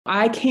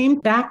I came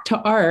back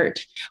to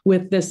art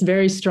with this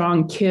very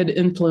strong kid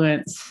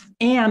influence.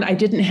 And I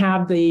didn't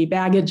have the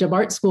baggage of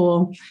art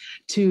school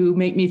to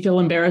make me feel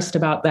embarrassed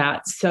about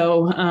that.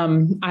 So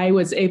I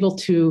was able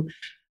to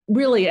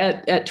really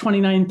at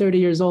 29, 30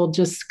 years old,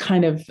 just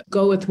kind of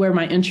go with where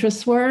my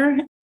interests were.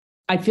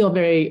 I feel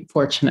very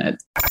fortunate.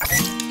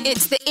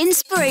 It's the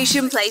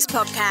Inspiration Place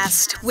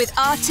podcast with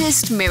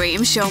artist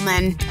Miriam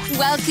Schulman.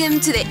 Welcome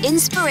to the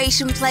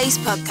Inspiration Place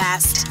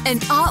podcast, an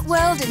art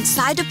world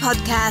insider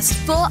podcast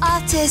for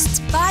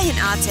artists by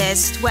an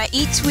artist, where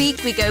each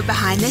week we go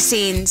behind the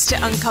scenes to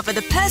uncover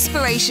the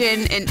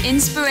perspiration and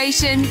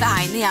inspiration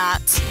behind the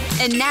art.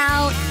 And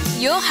now,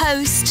 your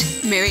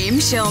host, Miriam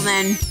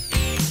Schulman.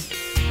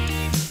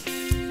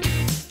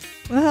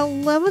 Well,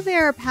 hello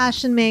there,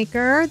 passion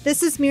maker.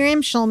 This is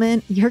Miriam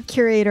Schulman, your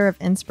curator of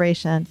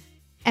inspiration.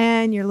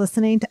 And you're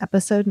listening to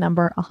episode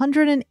number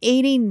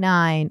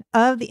 189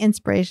 of the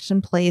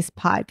Inspiration Place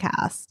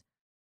podcast.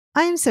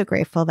 I am so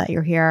grateful that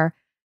you're here.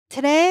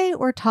 Today,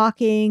 we're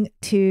talking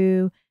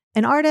to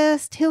an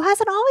artist who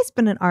hasn't always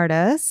been an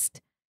artist,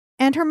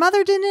 and her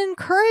mother didn't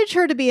encourage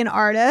her to be an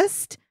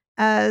artist,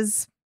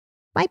 as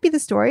might be the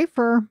story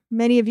for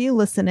many of you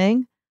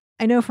listening.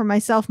 I know for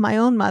myself, my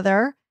own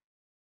mother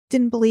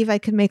didn't believe I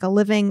could make a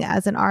living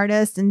as an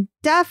artist and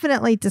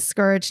definitely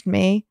discouraged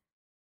me.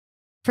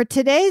 For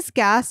today's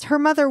guest, her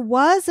mother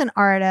was an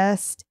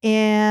artist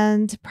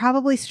and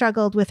probably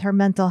struggled with her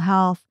mental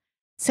health.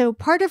 So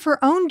part of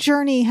her own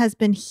journey has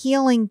been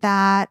healing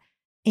that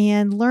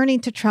and learning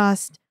to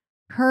trust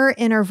her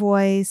inner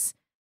voice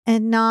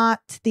and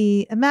not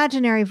the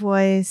imaginary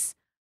voice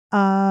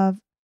of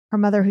her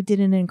mother who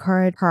didn't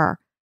encourage her.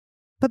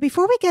 But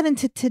before we get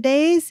into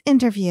today's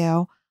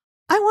interview,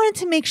 I wanted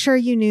to make sure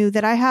you knew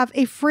that I have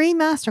a free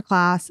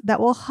masterclass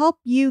that will help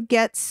you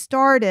get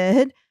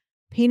started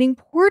painting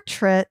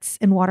portraits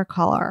in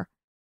watercolor.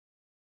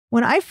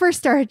 When I first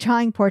started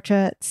drawing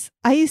portraits,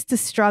 I used to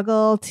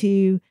struggle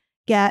to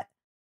get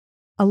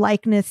a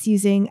likeness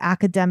using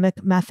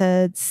academic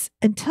methods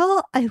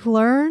until I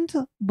learned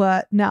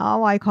what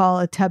now I call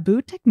a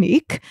taboo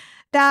technique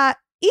that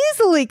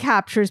easily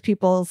captures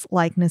people's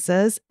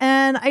likenesses.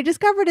 And I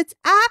discovered it's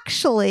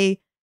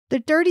actually the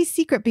dirty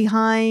secret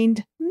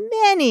behind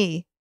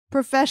many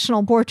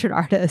professional portrait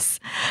artists.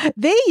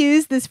 They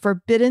use this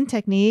forbidden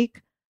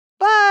technique,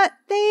 but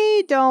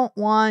they don't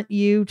want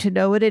you to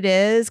know what it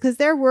is because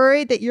they're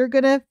worried that you're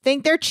going to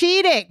think they're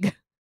cheating.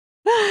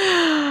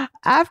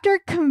 After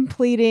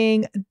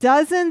completing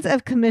dozens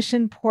of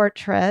commissioned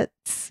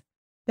portraits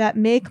that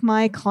make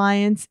my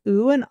clients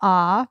ooh and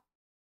ah,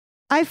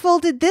 I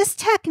folded this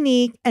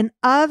technique and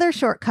other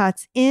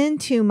shortcuts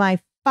into my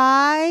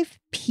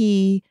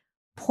 5P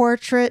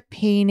portrait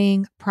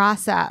painting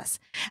process.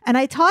 And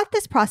I taught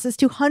this process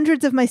to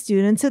hundreds of my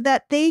students so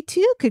that they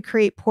too could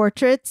create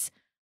portraits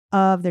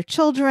of their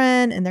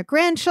children and their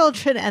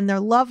grandchildren and their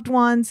loved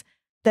ones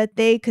that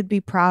they could be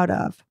proud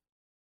of.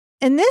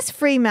 In this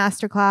free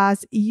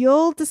masterclass,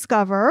 you'll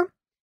discover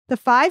the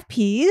 5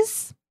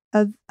 Ps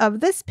of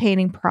this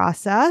painting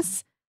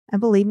process. And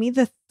believe me,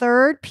 the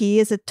third P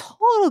is a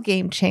total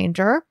game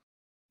changer.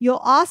 You'll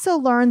also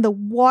learn the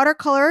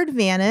watercolor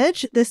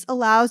advantage. This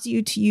allows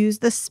you to use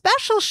the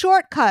special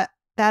shortcut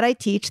that I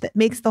teach that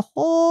makes the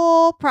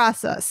whole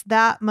process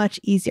that much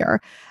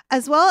easier,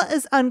 as well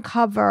as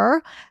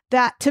uncover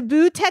that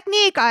taboo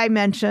technique I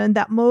mentioned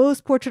that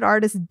most portrait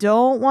artists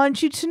don't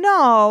want you to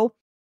know.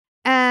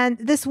 And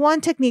this one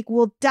technique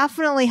will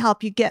definitely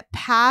help you get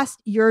past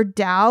your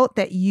doubt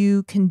that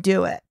you can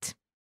do it.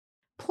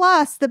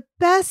 Plus, the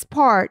best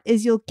part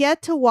is you'll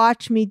get to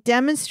watch me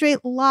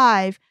demonstrate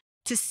live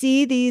to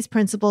see these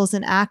principles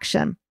in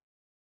action.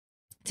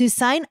 To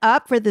sign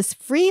up for this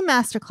free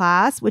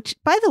masterclass, which,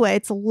 by the way,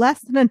 it's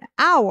less than an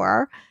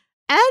hour,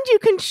 and you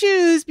can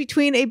choose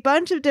between a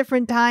bunch of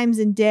different times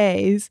and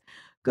days,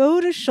 go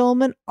to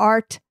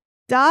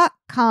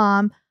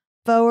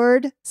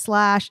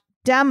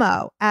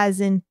schulmanart.com/demo, as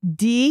in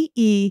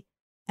DEMO.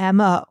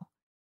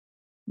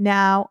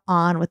 Now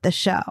on with the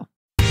show.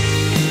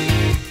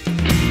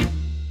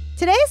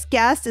 Today's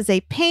guest is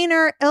a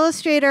painter,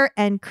 illustrator,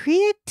 and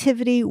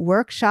creativity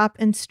workshop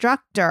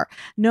instructor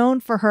known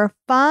for her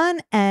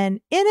fun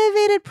and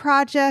innovative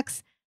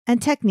projects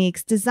and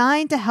techniques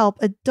designed to help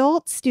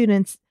adult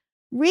students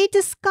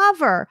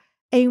rediscover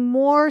a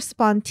more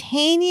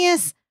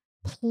spontaneous,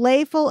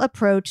 playful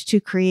approach to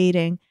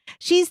creating.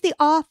 She's the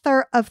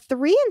author of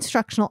 3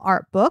 instructional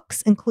art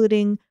books,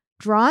 including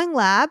Drawing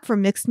Lab for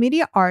Mixed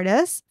Media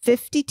Artists,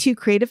 52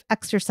 Creative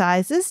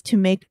Exercises to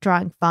Make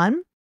Drawing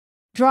Fun,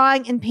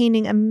 Drawing and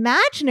Painting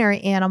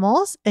Imaginary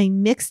Animals, a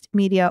mixed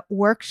media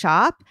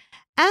workshop,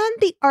 and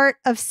The Art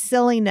of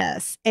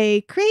Silliness,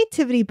 a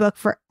creativity book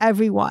for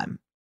everyone.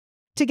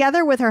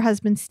 Together with her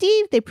husband,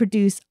 Steve, they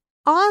produce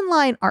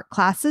online art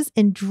classes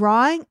in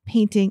drawing,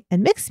 painting,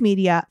 and mixed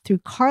media through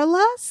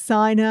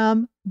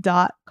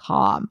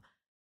carlasonheim.com.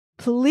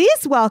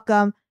 Please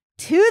welcome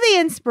to the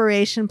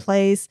Inspiration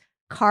Place,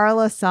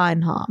 Carla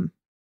Sonheim.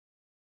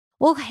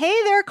 Well,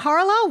 hey there,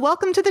 Carla.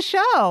 Welcome to the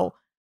show.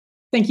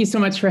 Thank you so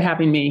much for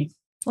having me.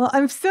 Well,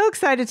 I'm so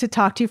excited to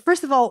talk to you.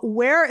 First of all,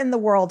 where in the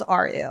world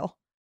are you?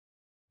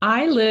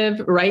 I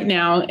live right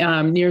now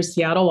near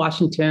Seattle,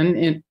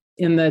 Washington,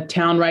 in the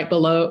town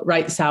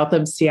right south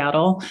of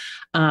Seattle.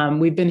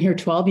 We've been here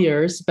 12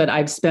 years, but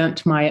I've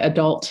spent my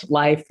adult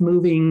life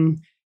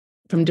moving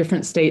from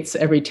different states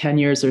every 10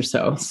 years or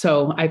so.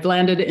 So I've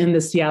landed in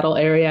the Seattle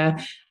area.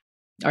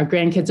 Our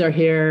grandkids are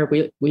here.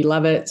 We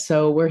love it.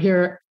 So we're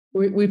here.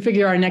 We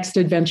figure our next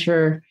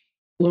adventure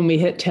when we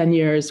hit 10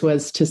 years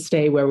was to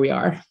stay where we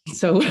are.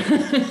 So,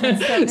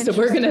 so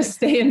we're going to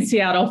stay in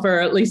Seattle for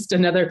at least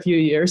another few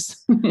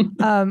years.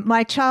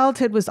 My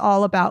childhood was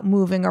all about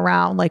moving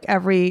around like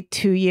every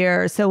 2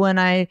 years. So when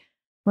my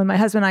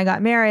husband and I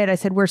got married, I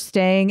said, we're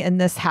staying in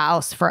this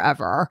house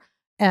forever.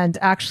 And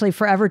actually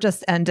forever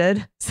just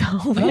ended. So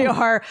we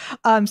are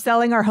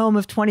selling our home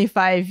of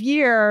 25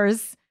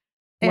 years.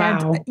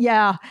 And wow.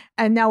 Yeah.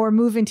 And now we're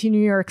moving to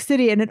New York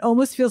City. And it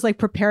almost feels like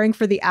preparing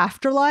for the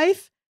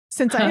afterlife.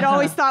 Since I had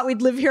always thought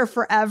we'd live here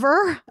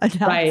forever. And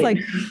now it's like,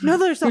 no,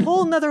 there's a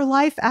whole nother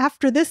life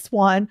after this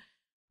one.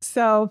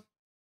 So.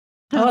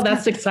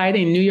 That's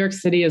exciting. New York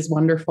City is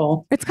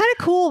wonderful. It's kind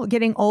of cool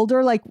getting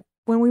older. Like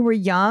when we were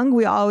young,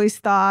 we always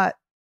thought,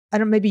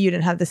 maybe you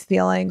didn't have this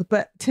feeling,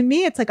 but to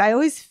me, it's like, I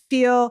always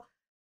feel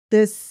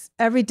this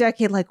every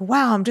decade, like,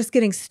 wow, I'm just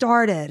getting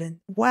started. And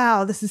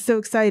wow, this is so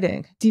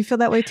exciting. Do you feel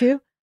that way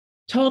too?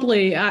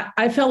 Totally.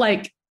 I felt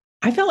like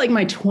my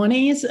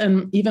 20s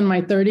and even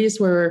my 30s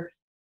were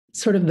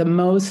sort of the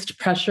most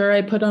pressure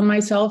I put on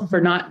myself for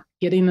not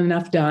getting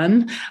enough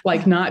done,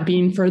 like not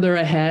being further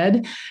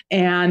ahead.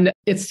 And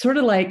it's sort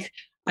of like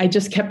I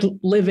just kept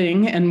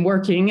living and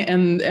working.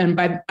 And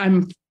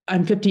I'm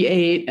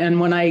 58. And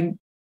when I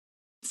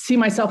see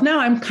myself now,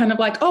 I'm kind of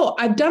like, oh,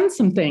 I've done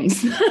some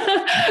things,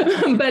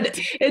 but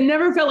it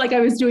never felt like I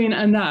was doing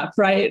enough.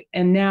 Right.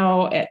 And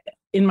now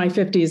in my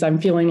 50s,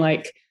 I'm feeling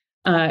like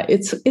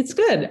it's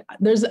good.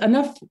 There's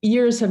enough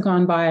years have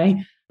gone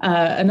by.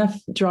 Enough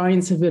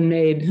drawings have been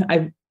made.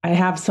 I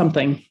have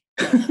something.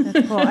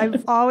 That's cool.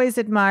 I've always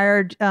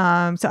admired,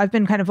 so I've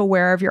been kind of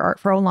aware of your art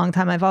for a long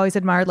time. I've always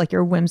admired like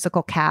your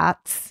whimsical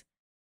cats.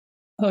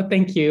 Oh,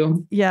 thank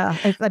you. Yeah.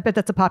 I bet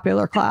that's a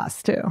popular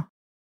class too.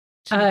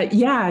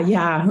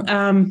 Yeah.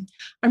 I'm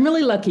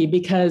really lucky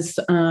because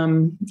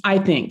I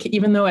think,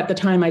 even though at the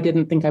time I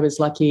didn't think I was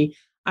lucky,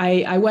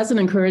 I wasn't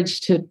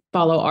encouraged to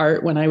follow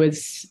art when I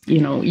was,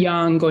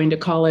 young, going to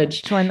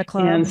college. Join the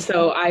club. And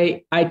so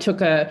I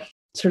took a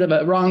sort of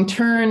a wrong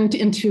turn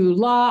into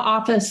law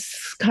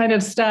office kind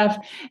of stuff.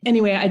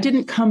 Anyway, I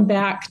didn't come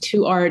back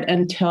to art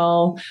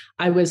until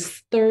I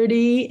was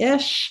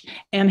 30-ish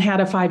and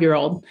had a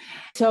 5-year-old.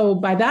 So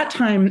by that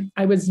time,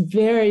 I was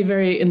very,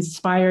 very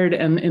inspired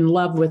and in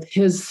love with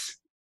his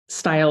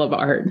style of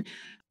art.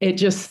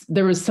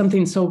 There was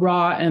something so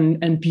raw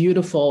and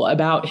beautiful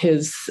about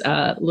his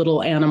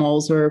little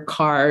animals or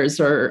cars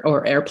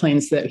or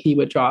airplanes that he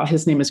would draw.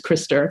 His name is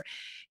Krister.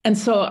 And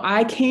so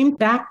I came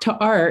back to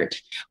art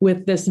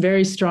with this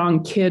very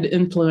strong kid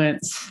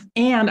influence.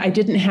 And I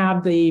didn't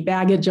have the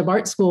baggage of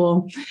art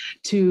school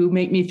to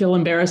make me feel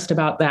embarrassed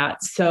about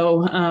that.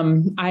 So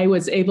I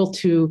was able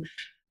to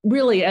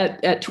really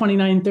at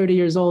 29, 30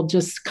 years old,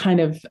 just kind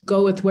of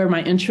go with where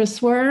my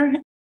interests were.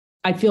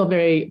 I feel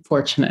very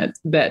fortunate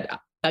that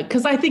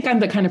because I think I'm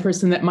the kind of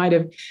person that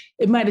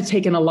it might have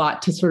taken a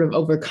lot to sort of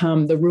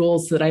overcome the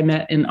rules that I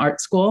met in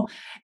art school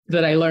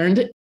that I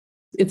learned.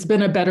 It's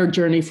been a better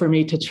journey for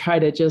me to try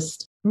to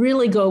just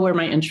really go where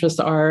my interests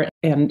are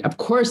and, of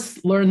course,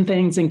 learn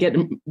things and get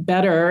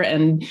better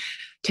and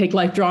take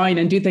life drawing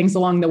and do things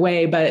along the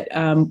way. But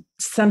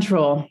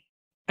central,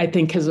 I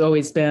think, has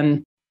always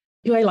been,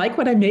 do I like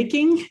what I'm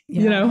making?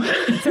 Yeah.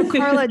 So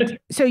Carla,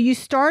 so you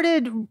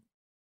started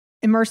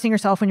immersing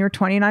yourself when you were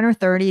 29 or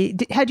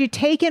 30. Had you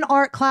taken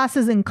art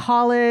classes in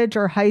college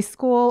or high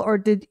school,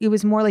 or it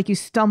was more like you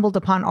stumbled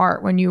upon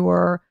art when you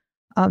were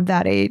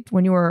that age,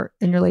 when you were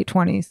in your late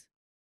 20s?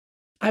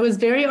 I was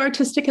very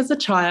artistic as a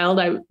child.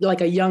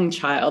 Like a young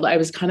child. I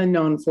was kind of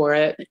known for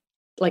it.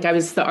 Like I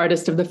was the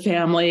artist of the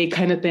family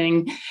kind of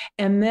thing.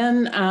 And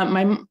then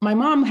my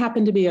mom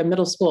happened to be a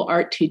middle school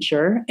art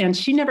teacher, and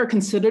she never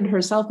considered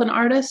herself an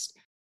artist.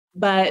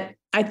 But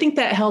I think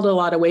that held a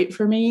lot of weight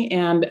for me.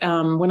 And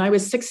when I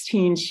was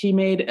 16, she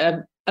made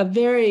a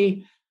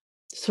very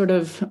sort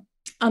of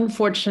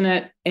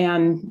unfortunate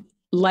and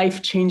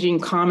life-changing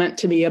comment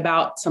to me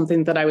about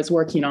something that I was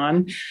working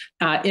on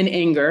in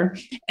anger.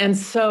 And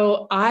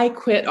so I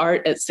quit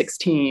art at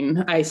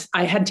 16.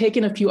 I had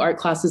taken a few art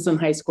classes in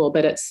high school,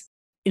 but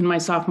in my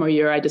sophomore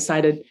year, I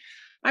decided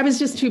I was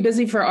just too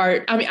busy for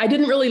art. I mean, I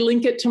didn't really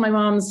link it to my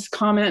mom's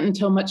comment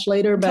until much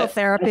later. Until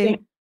therapy.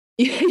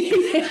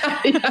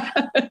 Yeah.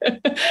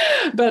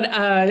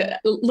 But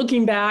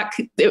looking back,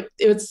 it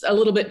was a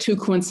little bit too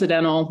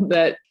coincidental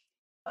that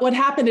what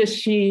happened is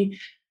she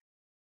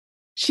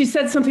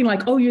said something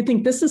like, oh, you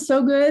think this is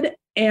so good?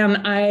 And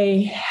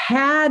I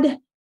had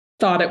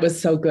thought it was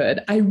so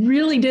good. I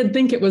really did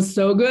think it was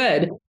so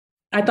good.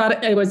 I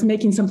thought I was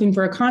making something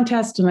for a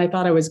contest and I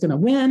thought I was going to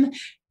win.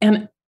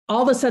 And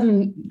all of a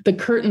sudden the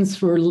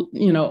curtains were,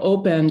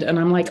 opened, and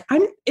I'm like,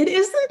 it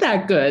isn't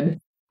that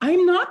good.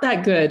 I'm not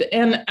that good.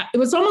 And it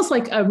was almost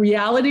like a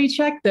reality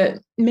check that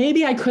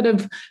maybe I could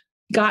have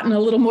gotten a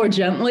little more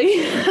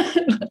gently,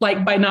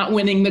 like by not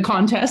winning the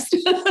contest.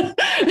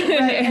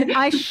 Right.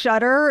 I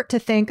shudder to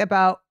think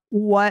about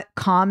what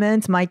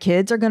comments my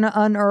kids are going to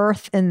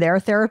unearth in their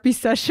therapy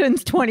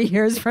sessions 20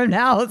 years from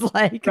now. It's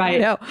like,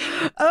 right.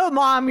 Oh,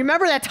 Mom,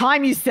 remember that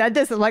time you said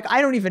this? I'm like,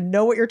 I don't even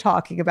know what you're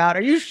talking about.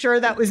 Are you sure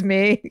that was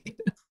me?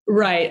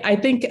 Right. I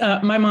think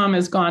my mom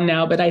is gone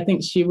now, but I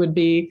think she would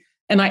be,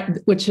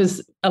 which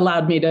has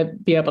allowed me to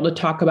be able to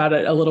talk about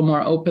it a little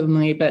more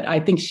openly, but I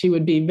think she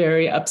would be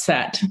very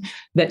upset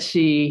that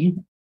she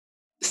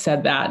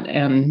said that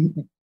and,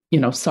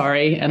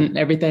 sorry and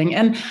everything.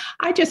 And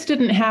I just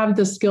didn't have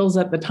the skills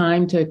at the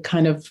time to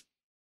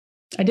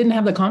I didn't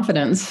have the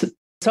confidence.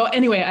 So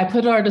anyway, I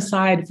put art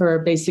aside for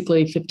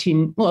basically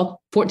 14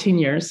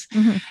 years.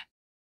 Mm-hmm.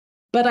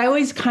 But I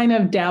always kind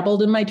of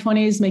dabbled in my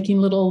 20s,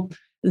 making little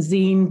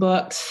zine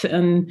books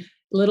and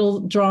little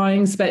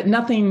drawings, but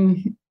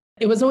nothing.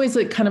 It was always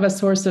kind of a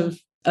source of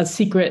a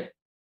secret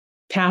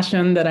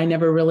passion that I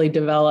never really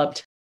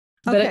developed.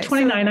 But at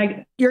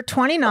 29, you're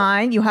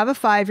 29, you have a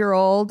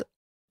 5-year-old,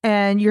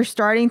 and you're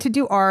starting to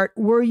do art.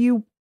 Were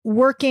you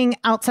working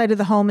outside of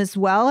the home as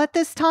well at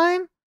this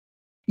time?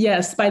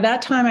 Yes. By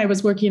that time, I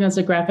was working as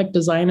a graphic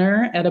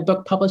designer at a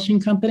book publishing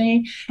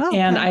company. Oh,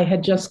 and I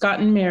had just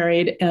gotten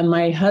married. And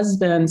my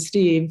husband,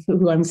 Steve,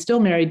 who I'm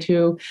still married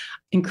to,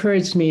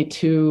 encouraged me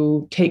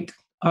to take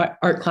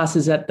art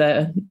classes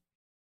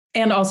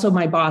and also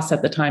my boss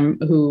at the time,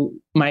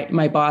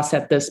 my boss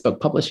at this book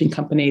publishing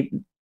company,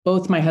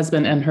 both my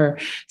husband and her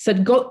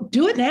said, go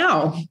do it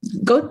now.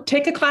 Go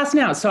take a class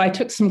now. So I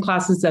took some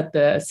classes at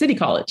the City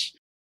College.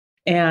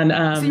 And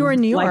so you were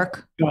in New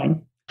York?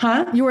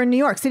 Huh? You were in New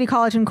York, City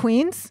College in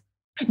Queens?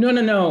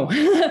 No.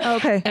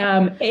 Okay.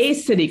 A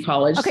city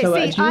college. Okay, so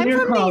see, I'm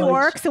from New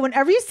York. So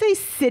whenever you say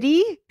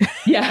city,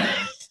 yeah,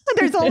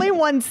 there's only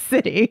one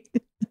city.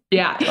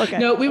 Yeah. Okay.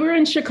 No, we were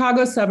in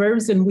Chicago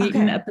suburbs in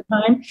Wheaton at the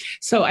time.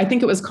 So I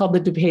think it was called the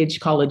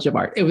DuPage College of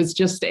Art. It was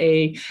just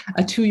a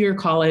 2-year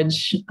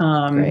college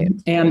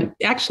and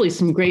actually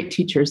some great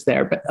teachers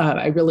there. But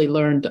I really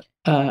learned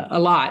a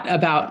lot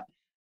about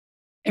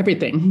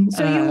everything.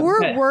 So you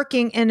were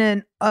working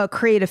in a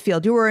creative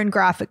field. You were in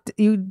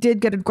you did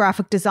get a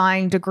graphic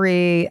design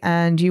degree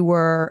and you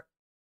were,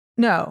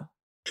 no.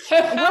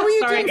 What were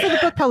you doing for the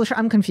book publisher?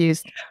 I'm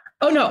confused.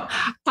 Oh, no,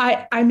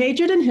 I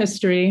majored in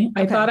history.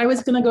 I thought I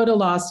was going to go to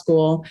law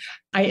school.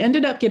 I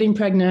ended up getting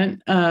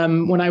pregnant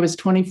when I was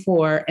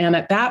 24. And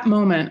at that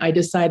moment, I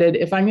decided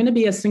if I'm going to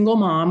be a single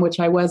mom, which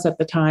I was at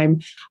the time,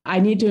 I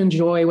need to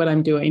enjoy what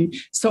I'm doing.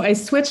 So I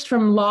switched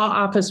from law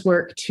office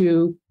work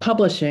to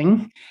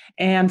publishing.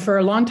 And for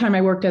a long time,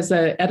 I worked as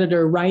an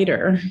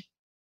editor-writer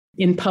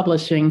in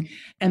publishing.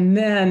 And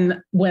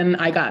then when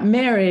I got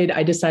married,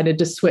 I decided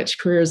to switch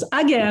careers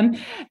again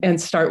and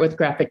start with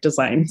graphic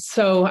design.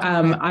 So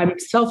I'm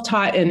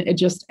self-taught in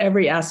just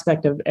every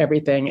aspect of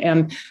everything.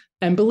 And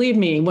believe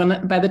me,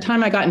 by the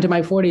time I got into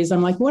my 40s,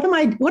 I'm like, what have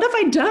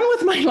I done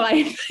with my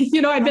life?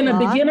 I've been a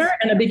beginner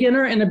and a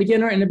beginner and a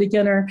beginner and a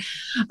beginner.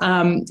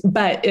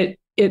 But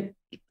it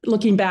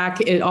looking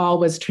back, it all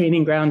was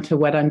training ground to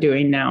what I'm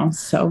doing now.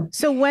 So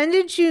when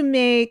did you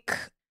make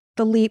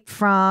the leap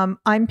from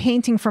I'm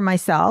painting for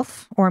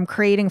myself or I'm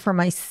creating for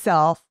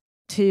myself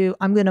to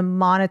I'm going to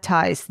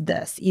monetize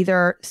this,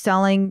 either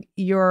selling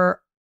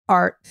your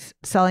art,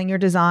 selling your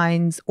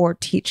designs, or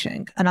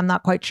teaching? And I'm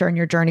not quite sure in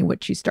your journey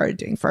what you started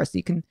doing first.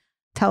 You can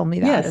tell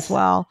me that as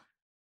well.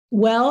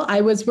 Well,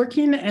 I was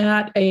working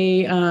at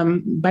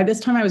by this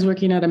time I was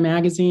working at a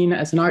magazine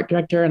as an art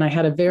director, and I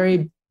had a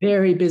very,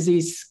 very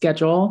busy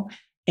schedule.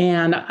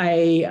 And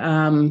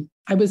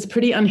I was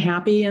pretty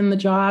unhappy in the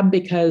job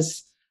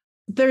because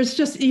there's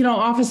just,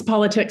 office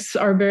politics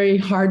are very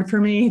hard for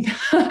me.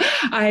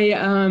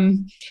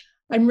 I'm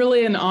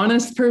really an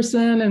honest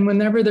person. And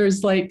whenever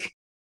there's like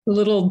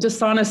little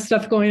dishonest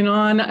stuff going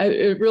on,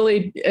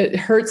 it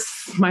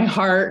hurts my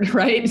heart.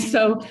 Right.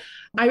 So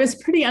I was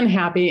pretty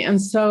unhappy.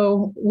 And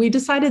so we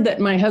decided that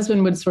my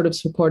husband would sort of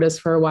support us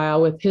for a while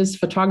with his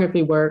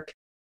photography work.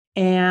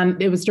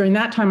 And it was during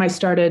that time I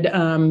started,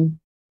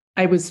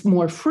 I was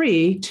more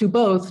free to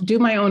both do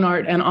my own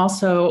art and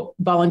also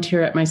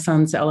volunteer at my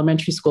son's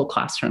elementary school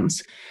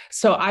classrooms.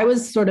 So I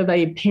was sort of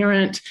a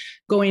parent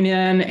going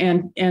in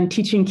and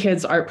teaching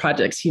kids art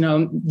projects.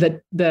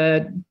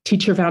 The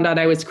teacher found out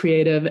I was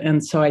creative,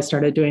 and so I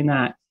started doing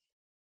that.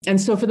 And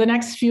so for the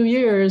next few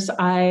years,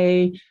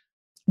 I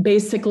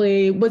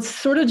basically was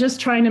sort of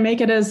just trying to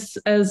make it as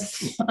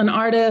an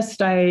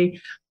artist. I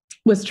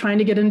was trying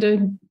to get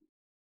into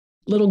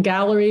little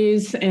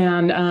galleries.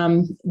 And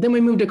then we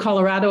moved to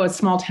Colorado, a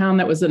small town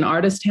that was an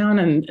artist town.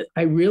 And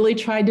I really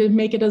tried to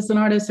make it as an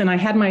artist. And I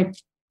had my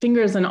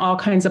fingers in all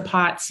kinds of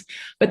pots.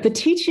 But the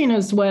teaching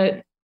is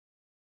what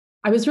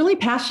I was really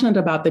passionate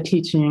about. The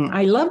teaching.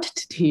 I loved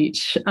to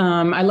teach.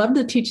 I loved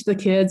to teach the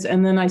kids.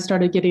 And then I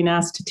started getting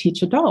asked to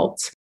teach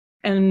adults.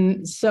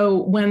 And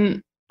so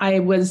when I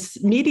was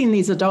meeting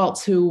these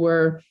adults who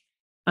were,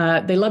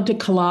 they loved to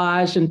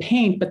collage and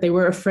paint, but they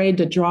were afraid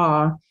to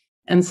draw.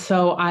 And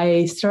so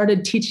I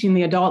started teaching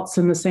the adults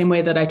in the same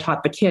way that I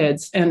taught the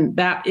kids. And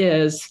that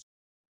is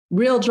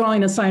real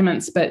drawing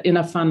assignments, but in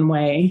a fun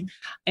way.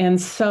 And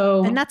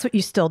that's what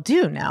you still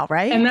do now,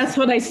 right? And that's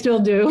what I still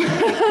do.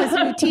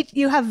 Because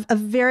you have a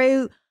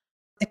very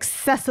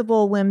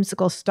accessible,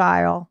 whimsical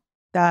style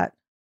that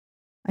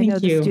I know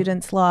the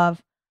students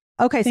love.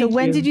 Okay. So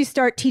when did you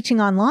start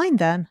teaching online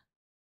then?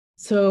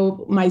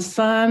 So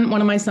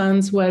one of my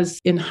sons was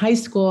in high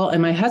school,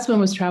 and my husband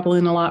was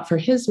traveling a lot for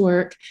his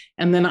work.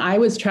 And then I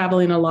was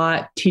traveling a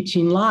lot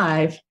teaching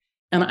live.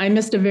 And I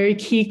missed a very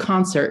key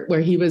concert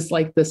where he was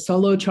like the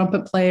solo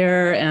trumpet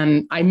player,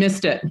 and I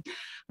missed it.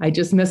 I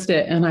just missed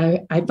it. And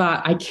I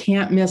thought, I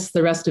can't miss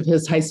the rest of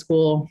his high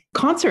school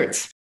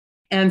concerts.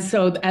 And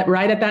so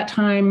right at that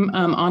time,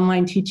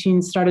 online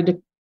teaching started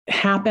to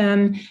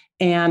happen.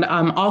 And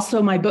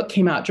also my book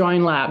came out,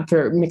 Drawing Lab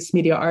for Mixed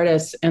Media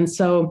Artists. And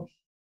so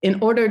in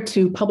order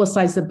to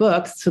publicize the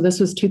book, so this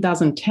was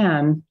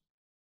 2010,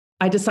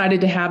 I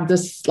decided to have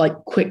this like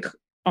quick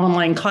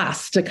online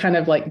class to kind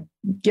of like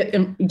get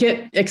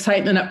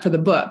excitement up for the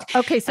book.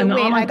 Okay, so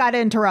I got to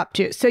interrupt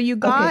you. So you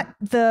got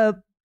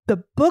the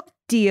book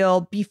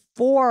deal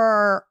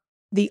before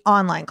the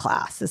online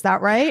class, is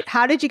that right?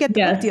 How did you get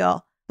the book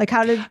deal? Like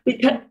how did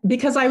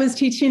because I was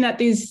teaching at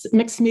these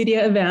mixed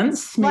media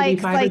events, maybe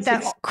like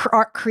that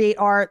create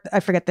art. I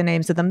forget the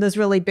names of them. Those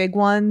really big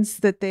ones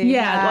that they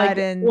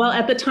had. Well,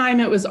 at the time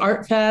it was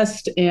Art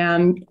Fest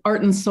and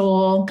Art and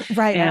Soul,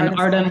 right? And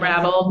Art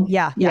Unraveled.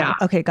 Yeah.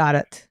 Okay, got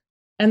it.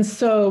 And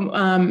so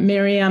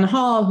Marianne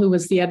Hall, who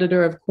was the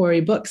editor of Quarry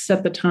Books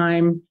at the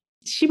time,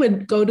 she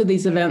would go to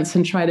these events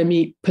and try to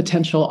meet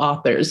potential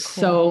authors.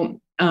 Cool.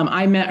 So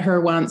I met her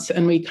once,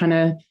 and we kind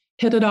of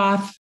hit it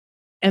off.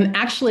 And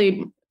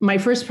actually, my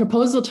first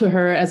proposal to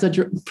her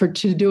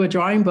to do a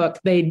drawing book,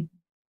 they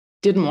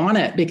didn't want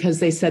it because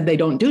they said they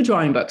don't do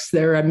drawing books.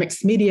 They're a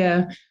mixed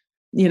media,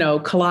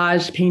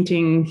 collage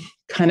painting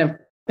kind of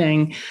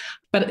thing.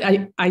 But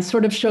I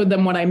sort of showed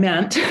them what I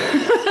meant,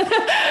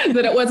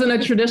 that it wasn't a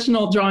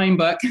traditional drawing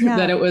book,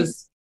 that it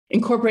was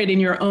incorporating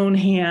your own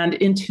hand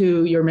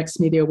into your mixed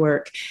media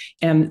work.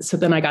 And so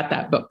then I got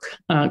that book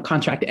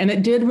contract, and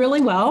it did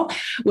really well,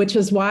 which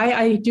is why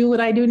I do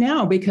what I do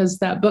now, because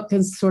that book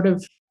has sort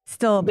of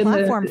still a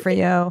platform for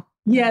you.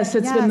 Yes,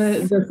 it's been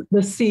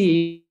the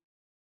seed.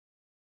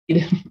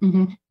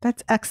 Mm-hmm.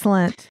 That's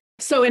excellent.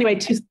 So anyway,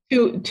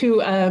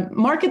 to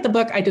market the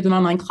book, I did an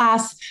online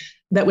class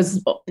that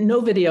was no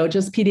video,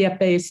 just PDF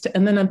based.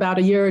 And then about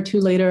a year or two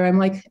later, I'm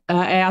like,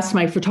 I asked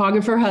my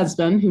photographer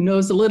husband, who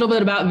knows a little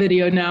bit about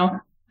video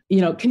now,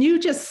 can you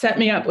just set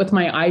me up with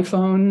my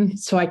iPhone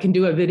so I can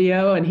do a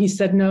video? And he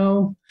said,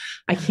 no,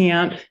 I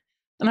can't.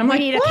 And I'm like,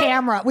 we need a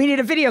camera. We need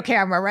a video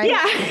camera, right?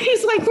 Yeah.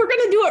 He's like, we're going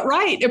to do it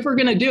right if we're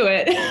going to do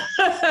it.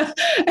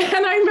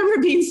 And I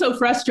remember being so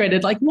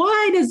frustrated, like,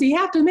 why does he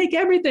have to make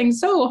everything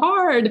so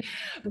hard?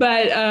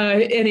 But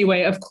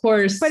anyway, of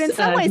course. But in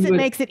some ways, it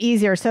makes it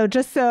easier. So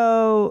just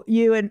so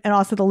you and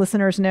also the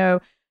listeners know,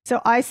 so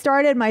I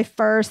started my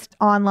first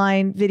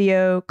online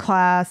video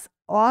class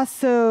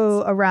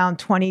also around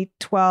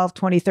 2012,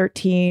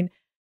 2013.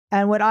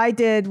 And what I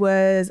did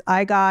was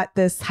I got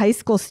this high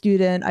school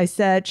student. I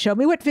said, show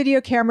me what video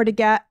camera to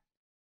get.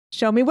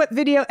 Show me what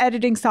video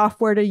editing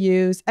software to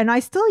use. And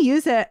I still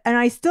use it. And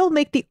I still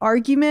make the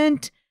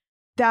argument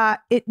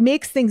that it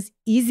makes things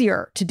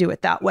easier to do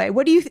it that way.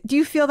 What do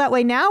you feel that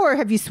way now, or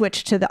have you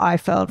switched to the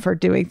iPhone for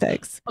doing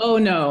things? Oh,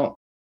 no.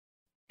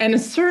 And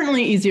it's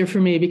certainly easier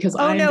for me because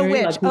I'm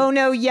very lucky. Oh,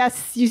 no,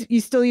 yes,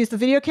 you still use the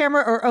video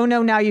camera, or oh,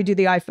 no, now you do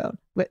the iPhone?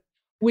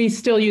 We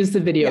still use the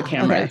video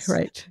cameras.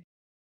 Okay, right.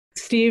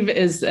 Steve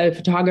is a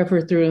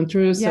photographer through and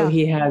through, so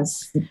he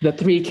has the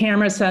 3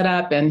 cameras set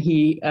up, and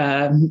he's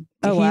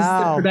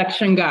the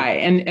production guy.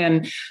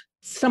 And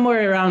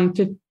somewhere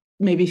around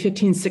maybe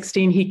 15,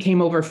 16, he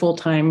came over full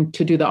time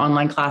to do the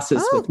online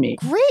classes with me.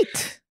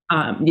 Great.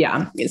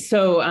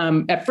 So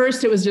at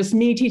first it was just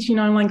me teaching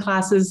online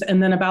classes,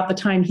 and then about the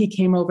time he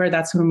came over,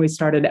 that's when we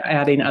started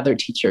adding other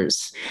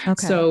teachers.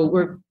 Okay.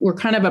 So we're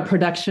kind of a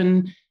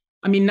production.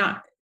 I mean,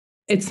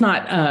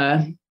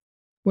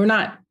 we're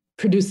not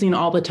producing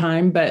all the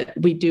time, but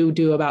we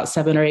do about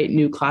 7 or 8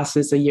 new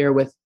classes a year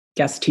with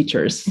guest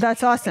teachers.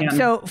 That's awesome.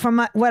 So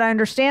from what I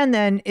understand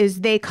then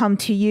is they come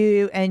to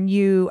you and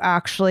you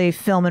actually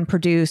film and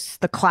produce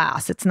the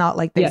class. It's not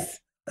like this. Yes.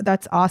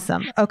 That's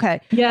awesome. Okay.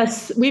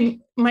 Yes.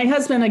 My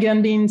husband,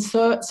 again, being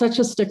such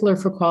a stickler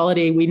for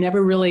quality, we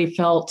never really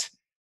felt,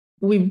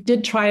 we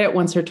did try it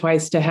once or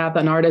twice to have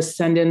an artist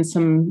send in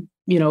some,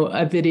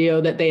 a video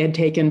that they had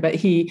taken, but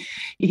he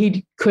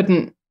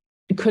couldn't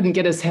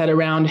get his head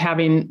around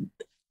having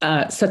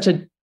such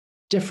a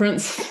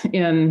difference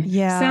in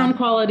sound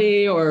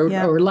quality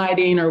or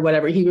lighting or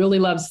whatever. He really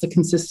loves the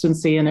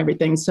consistency and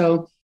everything.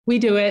 So we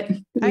do it.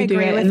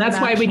 And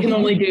that's why we can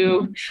only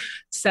do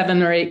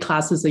 7 or 8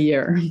 classes a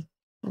year.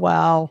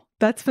 Wow.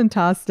 That's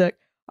fantastic.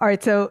 All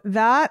right. So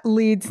that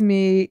leads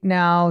me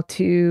now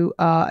to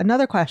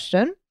another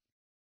question.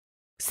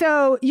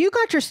 So you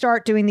got your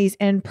start doing these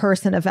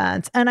in-person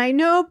events. And I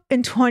know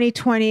in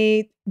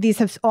 2020, these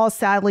have all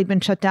sadly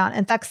been shut down.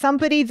 In fact,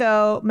 somebody,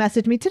 though,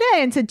 messaged me today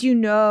and said, do you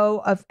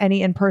know of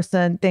any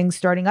in-person things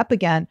starting up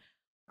again?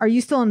 Are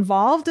you still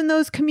involved in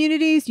those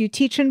communities? You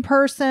teach in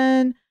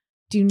person?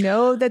 Do you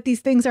know that these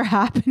things are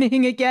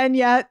happening again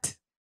yet?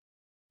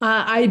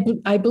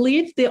 I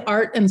believe the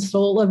art and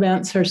soul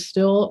events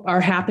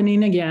are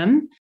happening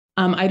again.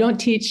 I don't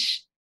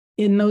teach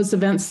in those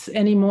events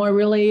anymore,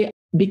 really,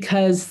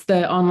 because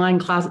the online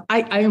class,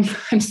 I'm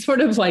sort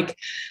of like,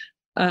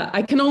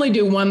 I can only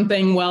do one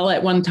thing well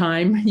at one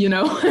time,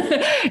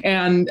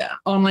 and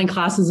online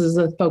classes is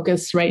a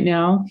focus right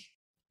now.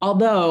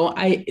 Although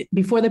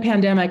before the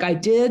pandemic, I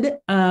did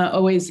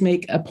always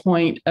make a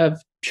point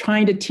of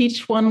trying to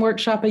teach one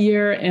workshop a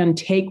year and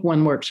take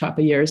one workshop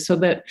a year so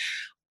that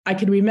I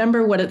could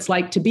remember what it's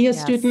like to be a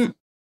student,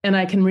 and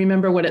I can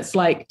remember what it's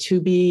like to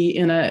be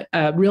in a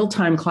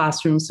real-time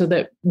classroom so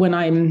that when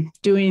I'm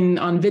doing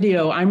on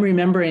video, I'm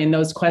remembering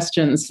those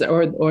questions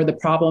or the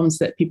problems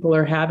that people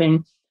are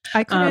having.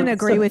 I couldn't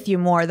agree with you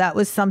more. That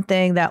was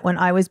something that when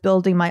I was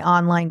building my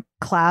online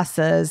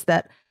classes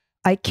that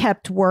I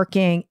kept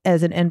working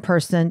as an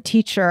in-person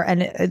teacher,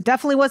 and it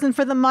definitely wasn't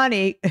for the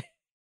money.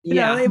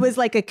 It was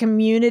like a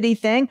community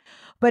thing,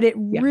 but it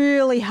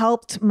really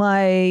helped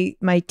my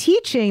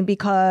teaching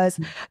because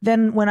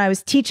then when I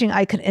was teaching,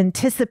 I could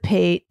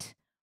anticipate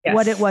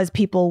what it was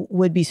people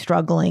would be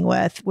struggling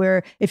with,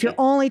 where if you're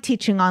only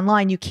teaching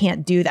online, you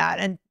can't do that.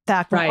 In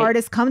fact, when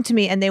artists come to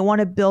me and they want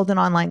to build an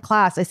online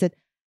class,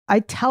 I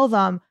tell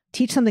them,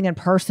 teach something in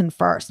person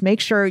first. Make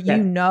sure you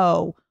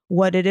know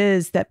what it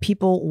is that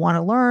people want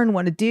to learn,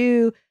 want to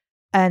do,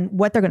 and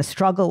what they're going to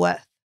struggle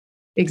with.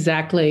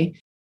 Exactly.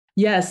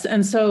 Yes.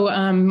 And so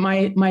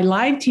my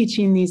live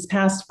teaching these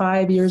past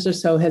 5 years or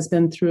so has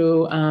been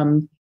through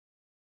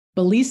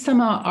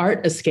Bellissima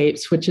Art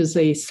Escapes, which is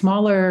a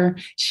smaller,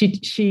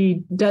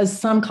 she does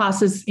some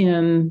classes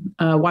in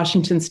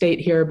Washington State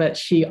here,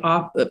 but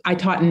I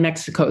taught in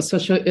Mexico. So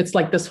it's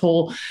like this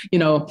whole,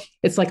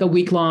 it's like a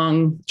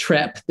week-long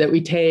trip that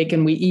we take,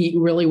 and we eat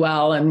really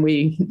well and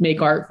we make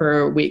art for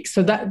a week.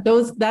 So that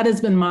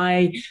has been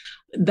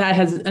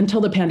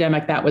until the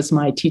pandemic, that was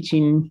my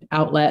teaching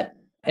outlet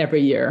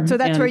every year. So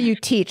that's where you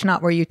teach,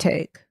 not where you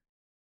take.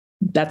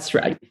 That's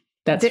right.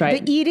 That's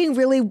right. The eating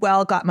really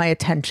well got my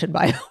attention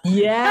by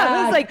yeah.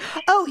 I was like,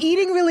 oh,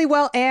 eating really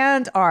well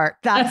and art.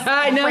 That's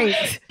I know.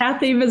 Great.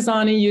 Kathy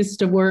Vizzani used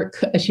to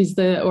work. She's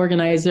the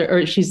organizer,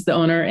 or she's the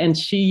owner, and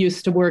she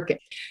used to work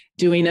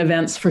doing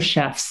events for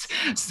chefs.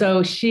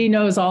 So she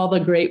knows all the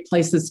great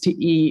places to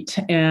eat,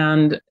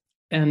 and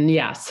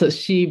so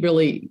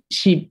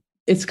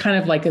it's kind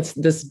of like it's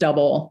this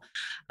double,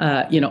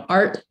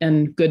 art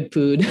and good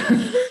food.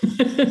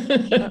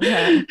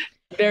 Okay.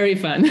 Very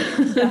fun.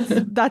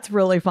 That's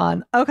really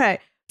fun. Okay.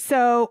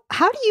 So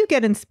how do you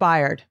get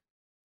inspired?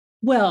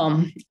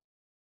 Well,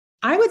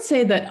 I would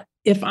say that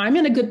if I'm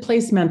in a good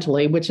place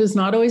mentally, which is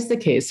not always the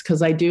case,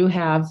 because I do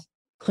have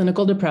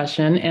clinical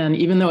depression, and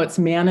even though it's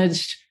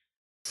managed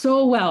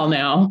so well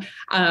now,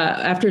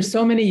 after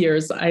so many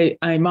years,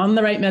 I'm on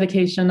the right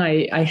medication.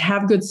 I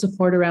have good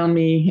support around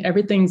me.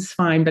 Everything's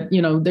fine. But,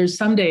 there's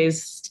some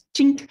days,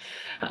 chink,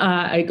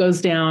 it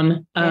goes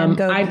down.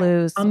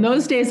 Blues. On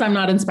those days, I'm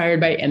not inspired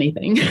by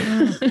anything.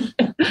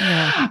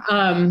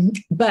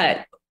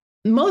 But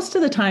most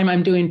of the time,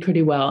 I'm doing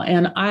pretty well.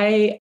 And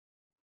I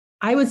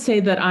would say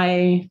that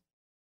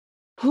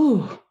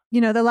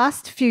the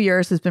last few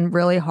years has been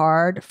really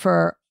hard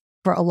for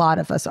a lot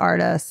of us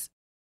artists.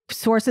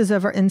 Sources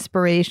of our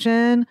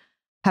inspiration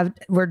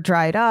were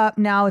dried up.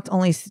 Now it's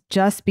only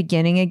just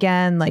beginning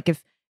again. Like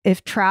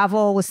if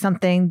travel was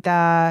something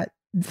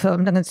so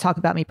I'm going to talk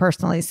about me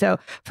personally. So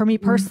for me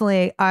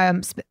personally,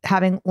 I'm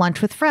having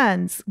lunch with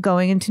friends,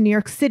 going into New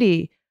York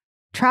City,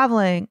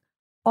 traveling,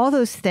 all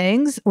those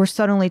things were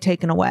suddenly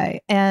taken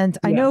away. And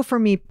I know for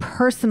me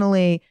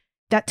personally,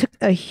 that took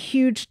a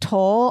huge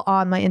toll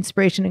on my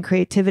inspiration and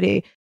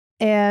creativity.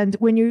 And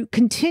when you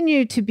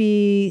continue to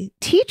be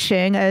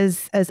teaching,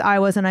 as I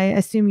was, and I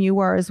assume you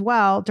were as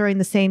well, during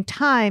the same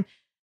time,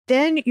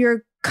 then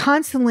you're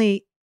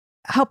constantly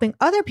helping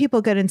other people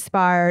get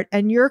inspired,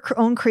 and your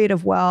own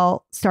creative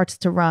well starts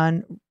to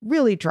run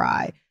really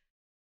dry.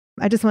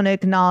 I just want to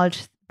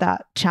acknowledge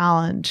that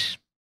challenge.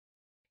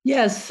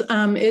 Yes,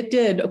 it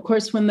did. Of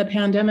course, when the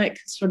pandemic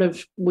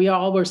we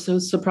all were so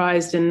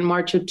surprised in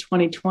March of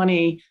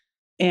 2020,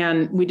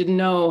 and we didn't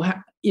know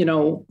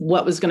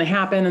what was going to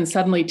happen. And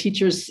suddenly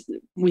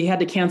we had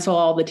to cancel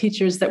all the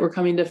teachers that were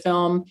coming to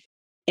film.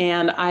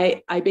 And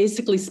I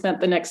basically spent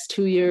the next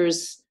 2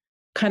 years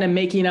kind of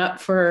making up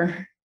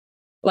for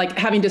like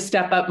having to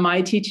step up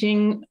my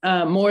teaching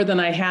more than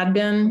I had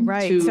been.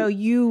 Right. So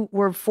you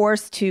were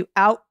forced to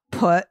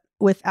output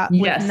without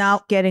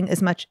getting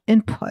as much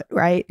input,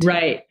 right?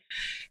 Right.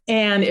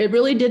 And it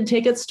really did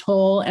take its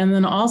toll. And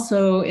then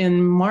also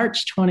in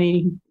March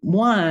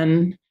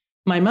 21,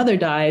 my mother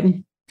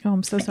died. Oh,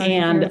 I'm so sorry to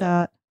hear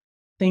that.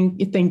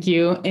 Thank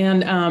you.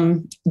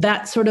 And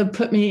that sort of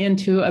put me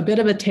into a bit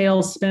of a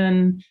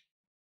tailspin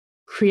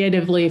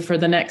creatively for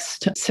the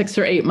next 6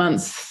 or 8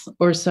 months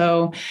or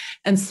so.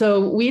 And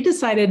so we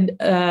decided,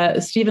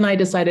 Steve and I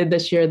decided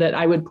this year that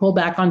I would pull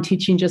back on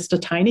teaching just a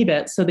tiny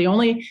bit. So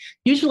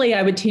usually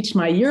I would teach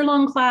my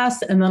year-long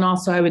class, and then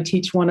also I would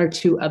teach 1 or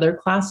 2 other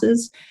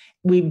classes.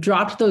 We've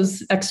dropped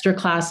those extra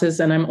classes,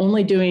 and I'm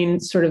only doing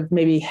sort of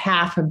maybe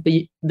half of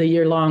the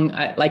year-long.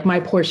 Like my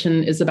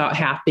portion is about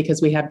half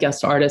because we have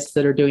guest artists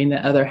that are doing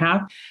the other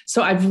half.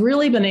 So I've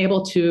really been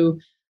able to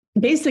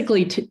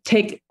basically to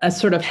take a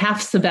sort of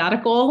half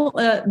sabbatical,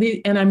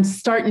 and I'm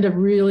starting to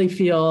really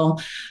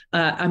feel,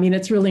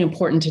 it's really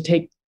important to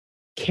take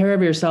care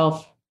of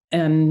yourself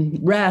and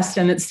rest.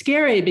 And it's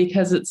scary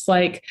because it's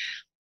like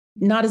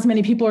not as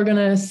many people are going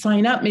to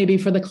sign up maybe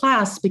for the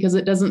class because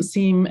it doesn't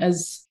seem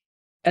as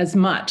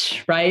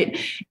much, right?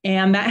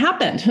 And that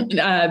happened.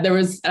 There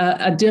was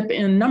a dip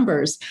in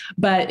numbers,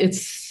 but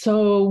it's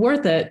so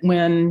worth it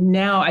when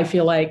now I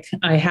feel like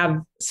I have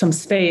some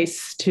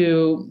space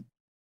to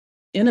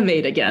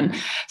innovate again.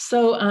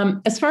 So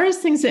as far as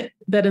things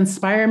that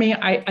inspire me,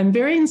 I'm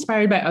very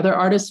inspired by other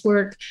artists'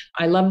 work.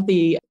 I love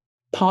the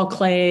Paul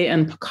Klee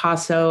and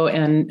Picasso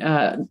and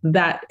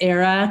that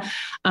era.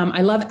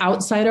 I love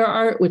outsider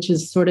art, which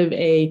is sort of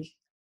a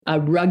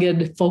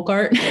rugged folk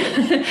art.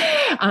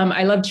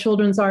 I love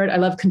children's art. I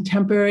love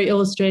contemporary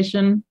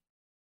illustration.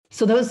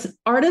 So those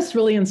artists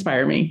really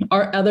inspire me,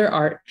 or other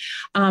art.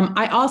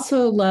 I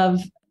also love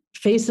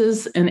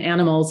faces and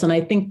animals. And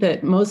I think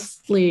that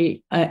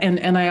mostly,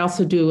 and I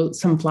also do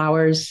some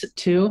flowers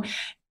too,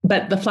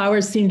 but the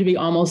flowers seem to be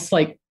almost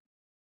like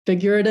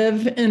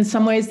figurative in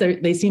some ways.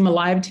 They seem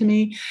alive to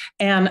me.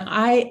 And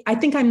I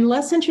think I'm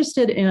less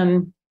interested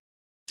in,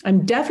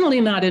 I'm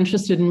definitely not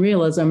interested in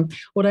realism.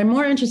 What I'm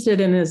more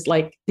interested in is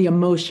like the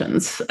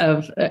emotions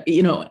of,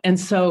 and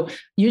so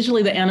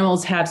usually the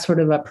animals have sort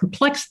of a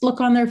perplexed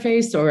look on their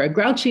face or a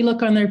grouchy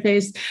look on their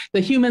face. The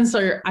humans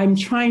I'm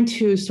trying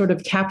to sort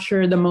of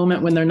capture the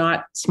moment when they're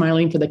not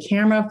smiling for the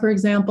camera, for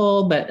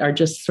example, but are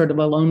just sort of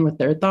alone with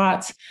their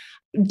thoughts.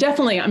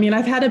 Definitely.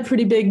 I've had a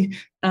pretty big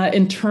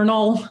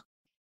internal,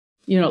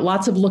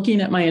 lots of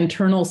looking at my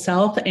internal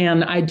self.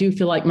 And I do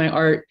feel like my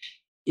art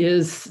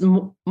is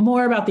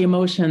more about the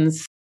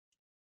emotions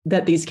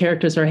that these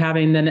characters are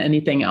having than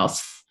anything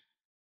else.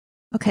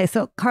 Okay,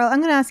 so Carla, I'm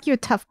going to ask you a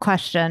tough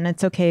question.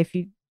 It's okay if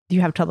you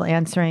have trouble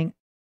answering.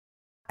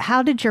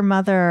 How did your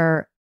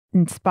mother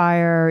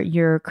inspire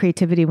your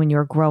creativity when you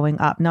were growing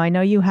up? Now, I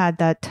know you had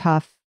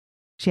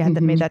she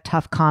had made that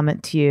tough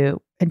comment to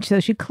you. And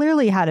so she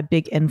clearly had a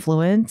big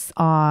influence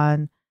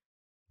on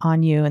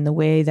you and the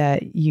way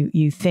that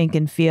you think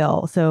and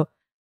feel. So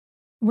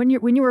when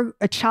you were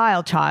a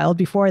child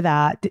before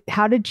that,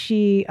 how did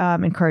she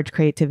encourage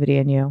creativity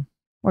in you,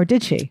 or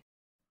did she?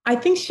 I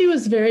think she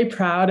was very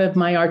proud of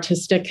my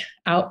artistic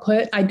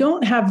output. I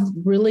don't have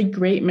really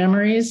great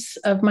memories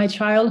of my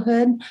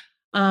childhood,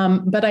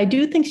 but I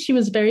do think she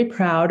was very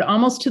proud,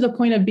 almost to the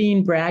point of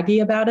being braggy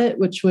about it,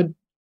 which would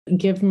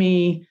make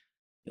me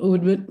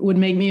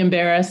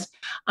embarrassed.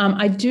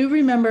 I do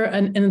remember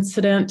an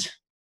incident.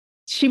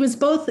 She was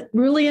both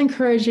really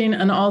encouraging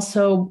and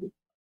also,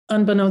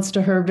 unbeknownst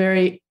to her,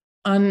 very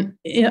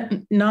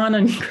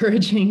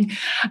unencouraging.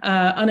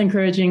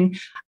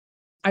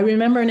 I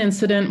remember an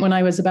incident when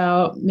I was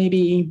about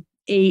maybe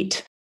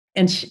 8,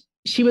 and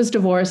she was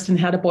divorced and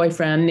had a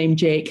boyfriend named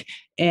Jake.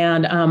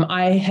 And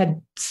I had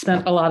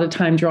spent a lot of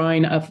time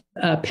drawing a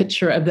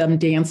picture of them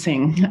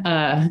dancing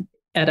at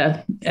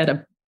a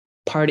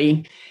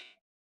party.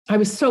 I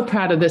was so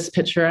proud of this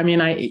picture.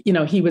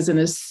 He was in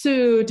his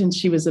suit and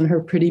she was in her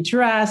pretty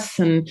dress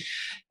and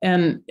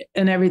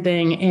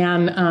everything.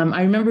 And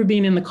I remember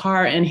being in the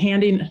car and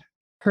handing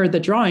her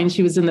the drawing.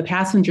 She was in the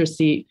passenger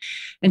seat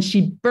and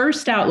she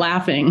burst out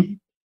laughing.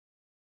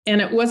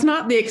 And it was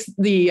not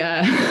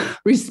the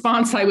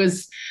response I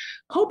was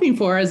hoping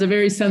for as a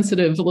very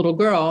sensitive little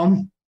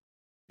girl.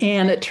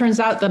 And it turns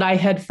out that I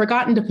had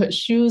forgotten to put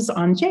shoes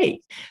on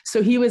Jake.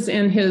 So he was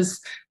in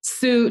his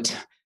suit.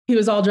 He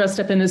was all dressed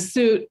up in his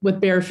suit with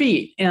bare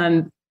feet.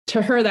 And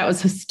to her, that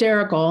was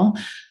hysterical,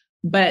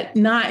 but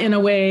not in a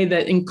way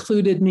that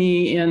included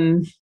me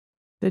in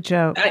the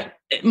joke. I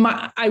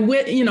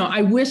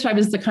wish I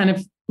was the kind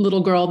of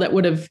little girl that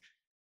would have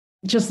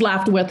just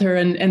laughed with her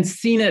and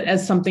seen it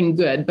as something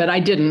good, but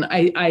I didn't.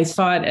 I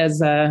saw it as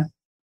a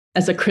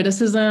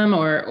criticism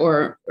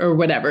or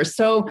whatever.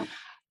 So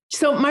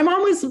my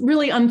mom was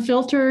really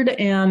unfiltered,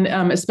 and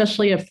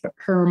especially if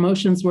her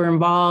emotions were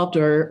involved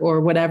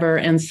or whatever.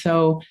 And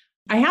so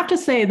I have to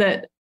say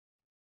that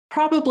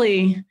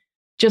probably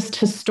just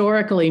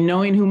historically,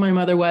 knowing who my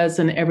mother was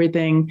and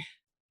everything,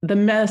 the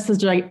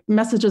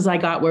messages I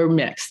got were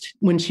mixed.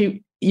 When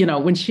she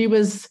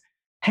was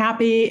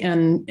happy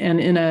and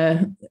in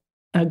a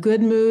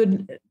good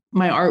mood,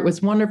 my art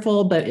was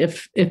wonderful. But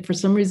if for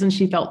some reason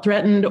she felt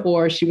threatened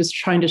or she was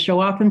trying to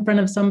show off in front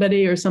of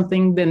somebody or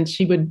something, then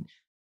she would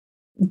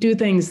do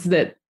things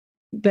that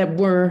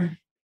were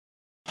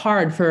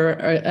hard for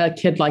a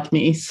kid like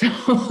me. So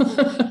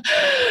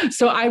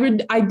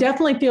I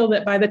definitely feel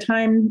that by the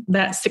time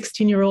that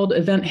 16-year-old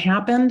event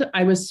happened,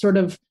 I was sort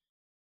of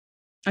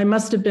I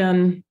must have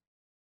been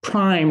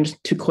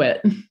primed to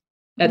quit.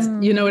 That's,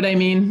 you know what I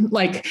mean?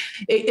 Like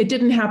it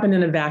didn't happen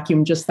in a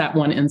vacuum, just that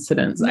one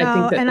incident. No, I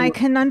think that and I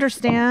can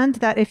understand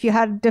that if you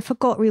had a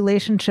difficult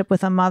relationship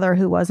with a mother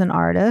who was an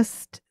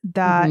artist,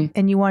 that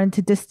and you wanted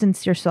to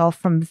distance yourself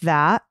from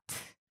that,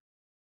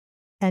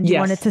 and you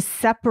wanted to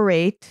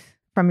separate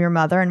from your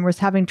mother and was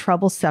having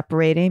trouble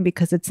separating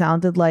because it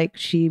sounded like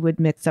she would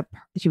mix up.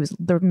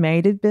 There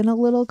might have been a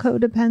little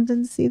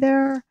codependency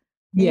there.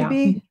 Maybe.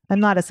 Yeah. I'm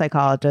not a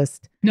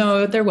psychologist.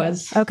 No, there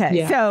was. Okay.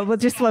 Yeah. So, well,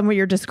 just one what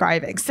you're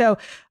describing. So,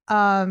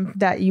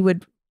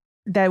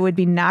 that would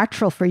be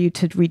natural for you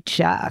to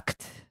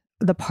reject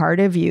the part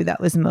of you that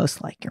was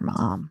most like your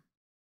mom.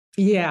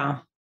 Yeah.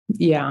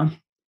 Yeah.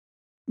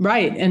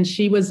 Right. And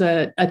she was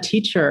a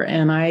teacher,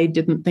 and I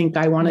didn't think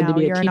I wanted to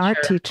be a teacher. You're an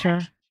art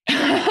teacher.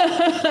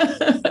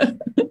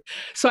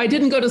 So I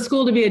didn't go to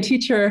school to be a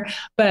teacher,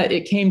 but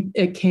it came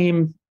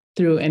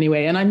through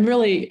anyway. And I'm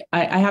really,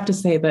 I have to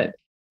say that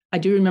I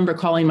do remember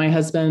calling my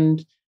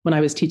husband when I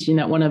was teaching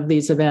at one of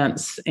these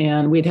events,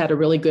 and we'd had a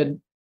really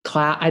good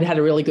class. I'd had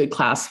a really good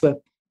class with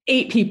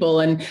 8 people,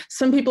 and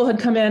some people had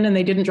come in and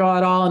they didn't draw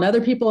at all. And other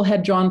people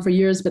had drawn for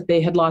years, but they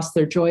had lost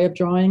their joy of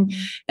drawing.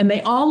 And they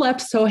all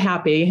left so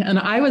happy. And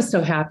I was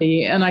so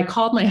happy. And I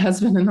called my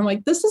husband and I'm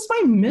like, this is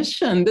my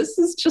mission. This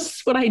is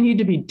just what I need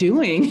to be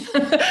doing.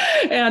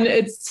 And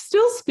it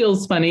still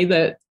feels funny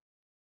that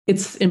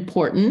it's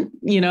important,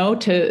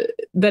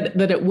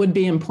 that it would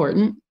be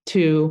important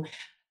to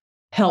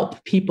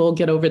help people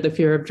get over the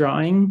fear of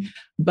drawing.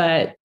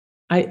 But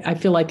I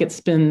feel like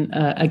it's been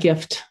a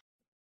gift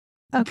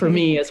for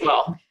me as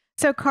well.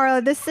 So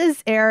Carla, this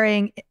is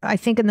airing, I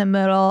think, in the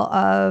middle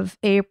of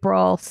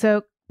April.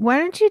 So why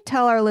don't you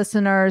tell our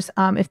listeners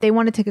if they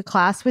want to take a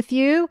class with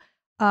you?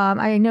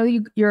 I know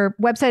your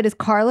website is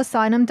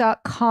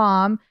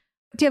carlasonheim.com.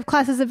 Do you have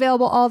classes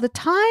available all the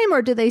time,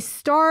 or do they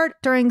start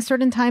during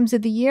certain times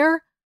of the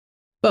year?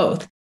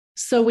 Both.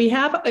 So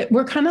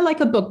we're kind of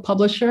like a book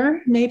publisher,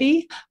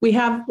 maybe. We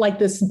have like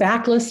this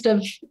backlist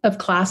of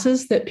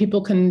classes that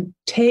people can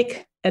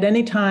take at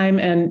any time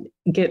and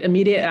get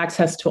immediate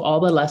access to all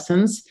the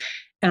lessons.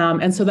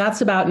 And so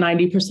that's about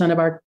 90% of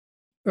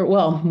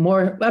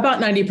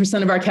about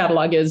 90% of our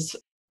catalog is,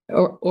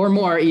 or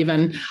more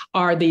even,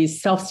 are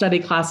these self-study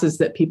classes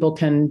that people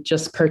can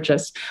just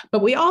purchase.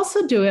 But we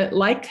also do it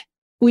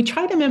we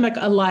try to mimic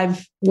a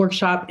live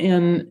workshop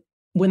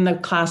when the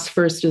class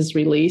first is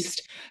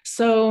released.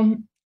 So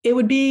it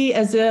would be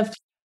as if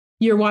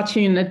you're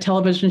watching a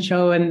television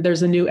show and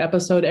there's a new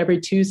episode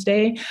every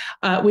Tuesday.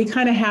 We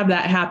kind of have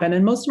that happen.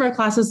 And most of our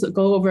classes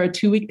go over a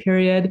 2-week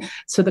period.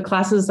 So the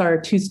classes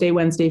are Tuesday,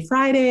 Wednesday,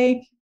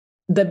 Friday.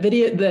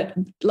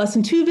 The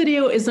lesson 2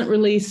 video isn't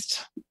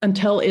released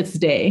until its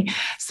day.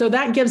 So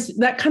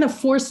that kind of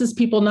forces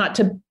people not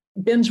to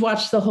binge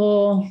watch the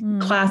whole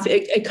class.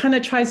 It kind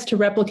of tries to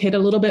replicate a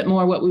little bit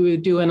more what we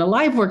would do in a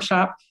live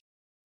workshop.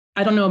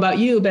 I don't know about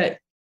you, but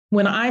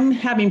when I'm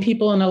having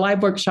people in a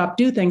live workshop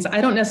do things, I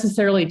don't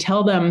necessarily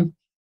tell them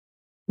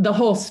the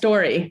whole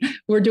story.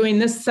 We're doing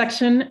this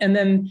section, and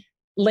then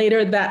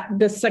later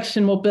this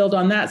section will build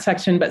on that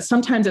section. But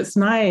sometimes it's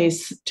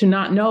nice to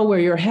not know where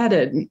you're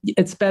headed.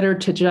 It's better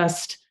to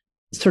just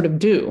sort of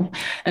do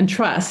and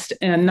trust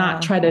and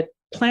not try to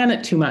plan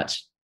it too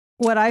much.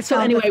 What I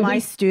found with my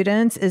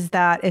students is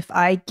that if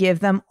I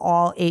give them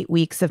all 8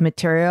 weeks of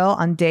material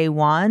on day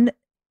 1,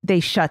 they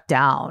shut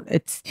down.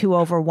 It's too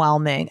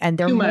overwhelming. And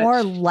they're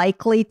more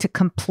likely to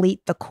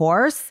complete the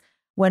course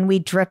when we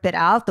drip it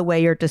out the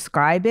way you're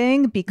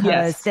describing,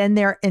 because then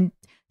they're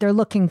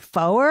looking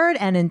forward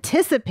and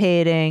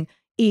anticipating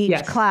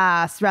each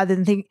class rather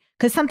than thinking,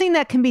 because something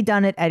that can be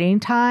done at any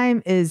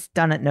time is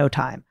done at no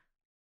time.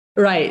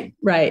 Right.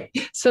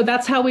 So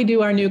that's how we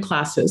do our new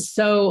classes.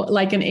 So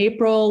like in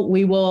April,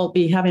 we will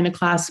be having a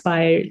class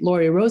by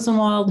Lori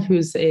Rosenwald,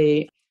 who's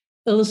a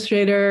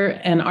illustrator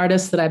and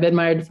artist that I've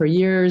admired for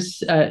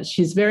years.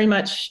 She's very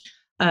much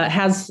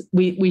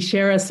we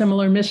share a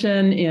similar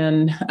mission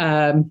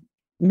in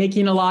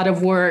making a lot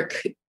of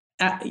work.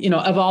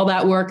 Of all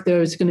that work,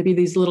 there's going to be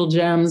these little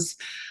gems.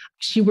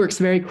 She works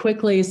very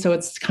quickly, so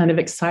it's kind of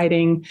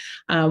exciting.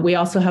 We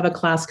also have a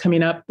class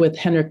coming up with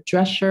Henrik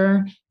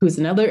Drescher, who's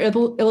another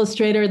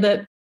illustrator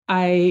that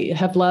I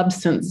have loved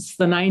since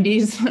the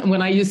 90s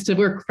when I used to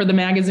work for the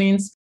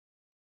magazines.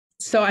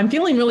 So I'm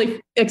feeling really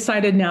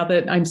excited now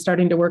that I'm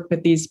starting to work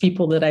with these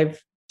people that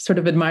I've sort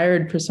of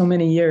admired for so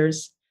many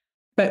years.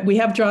 But we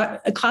have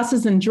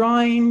classes in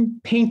drawing,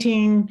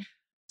 painting,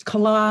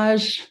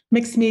 collage,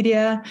 mixed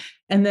media,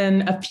 and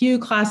then a few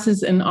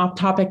classes in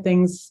off-topic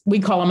things. We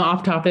call them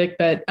off-topic,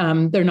 but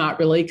they're not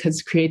really,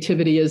 because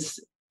creativity is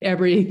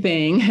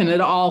everything and it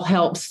all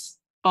helps.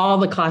 All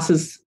the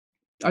classes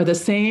are the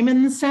same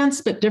in the sense,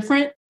 but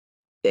different.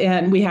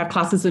 And we have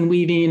classes in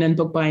weaving and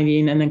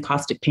bookbinding and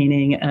encaustic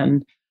painting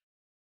and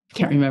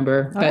can't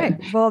remember. Okay.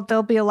 Well,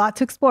 there'll be a lot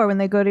to explore when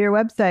they go to your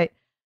website.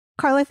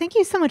 Carla, thank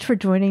you so much for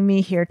joining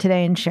me here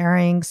today and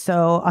sharing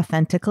so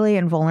authentically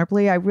and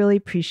vulnerably. I really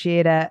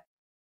appreciate it.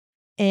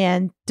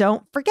 And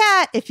don't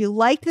forget, if you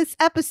liked this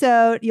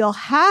episode, you'll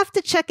have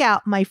to check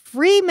out my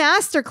free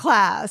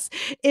masterclass.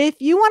 If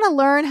you want to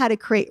learn how to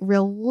create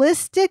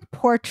realistic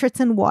portraits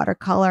in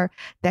watercolor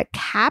that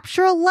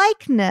capture a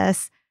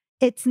likeness,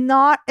 it's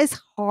not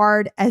as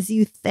hard as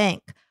you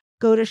think.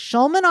 Go to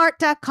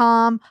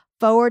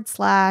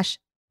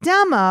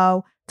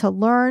schulmanart.com/demo to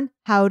learn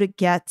how to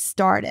get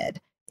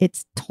started.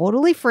 It's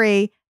totally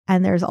free,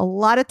 and there's a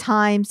lot of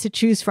times to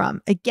choose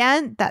from.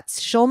 Again, that's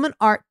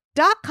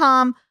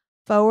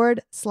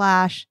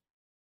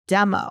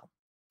schulmanart.com/demo.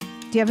 Do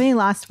you have any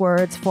last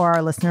words for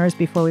our listeners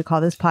before we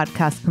call this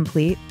podcast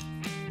complete?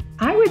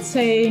 I would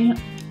say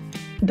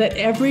that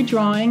every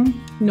drawing,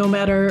 no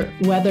matter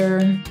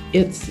whether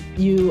it's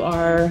you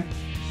are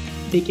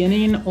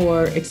beginning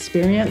or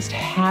experienced,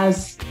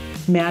 has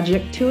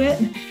magic to it.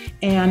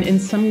 And in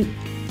some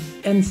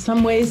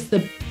ways,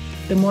 the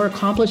more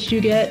accomplished you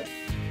get,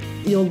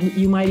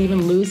 you might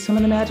even lose some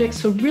of the magic.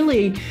 So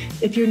really,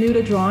 if you're new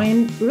to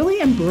drawing, really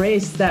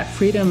embrace that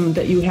freedom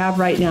that you have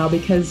right now,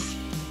 because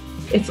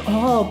it's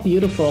all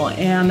beautiful.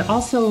 And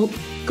also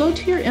go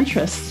to your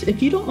interests.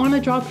 If you don't want to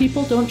draw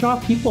people, don't draw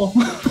people.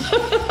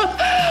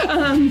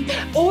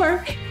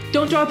 Or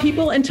don't draw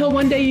people until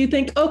one day you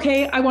think,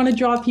 okay, I want to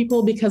draw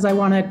people because I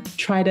want to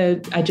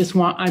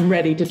I'm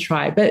ready to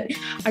try. But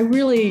I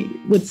really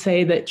would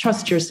say that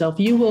trust yourself.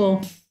 You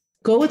will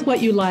go with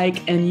what you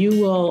like, and you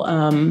will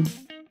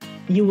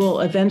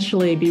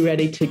eventually be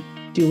ready to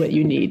do what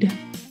you need.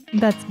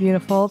 That's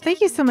beautiful.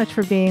 Thank you so much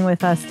for being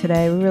with us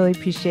today. We really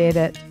appreciate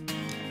it.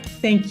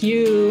 Thank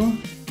you.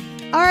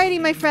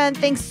 Alrighty, my friend.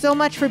 Thanks so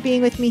much for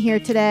being with me here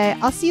today.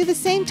 I'll see you the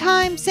same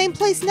time, same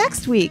place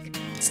next week.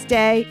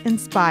 Stay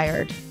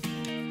inspired.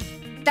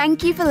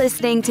 Thank you for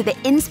listening to the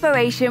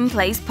Inspiration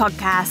Place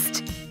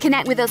podcast.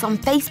 Connect with us on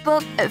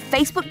Facebook at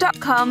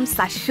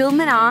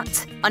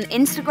facebook.com/schulmanart, on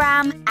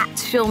Instagram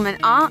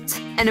 @schulmanart,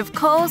 and of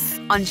course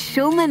on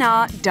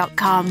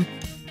schulmanart.com.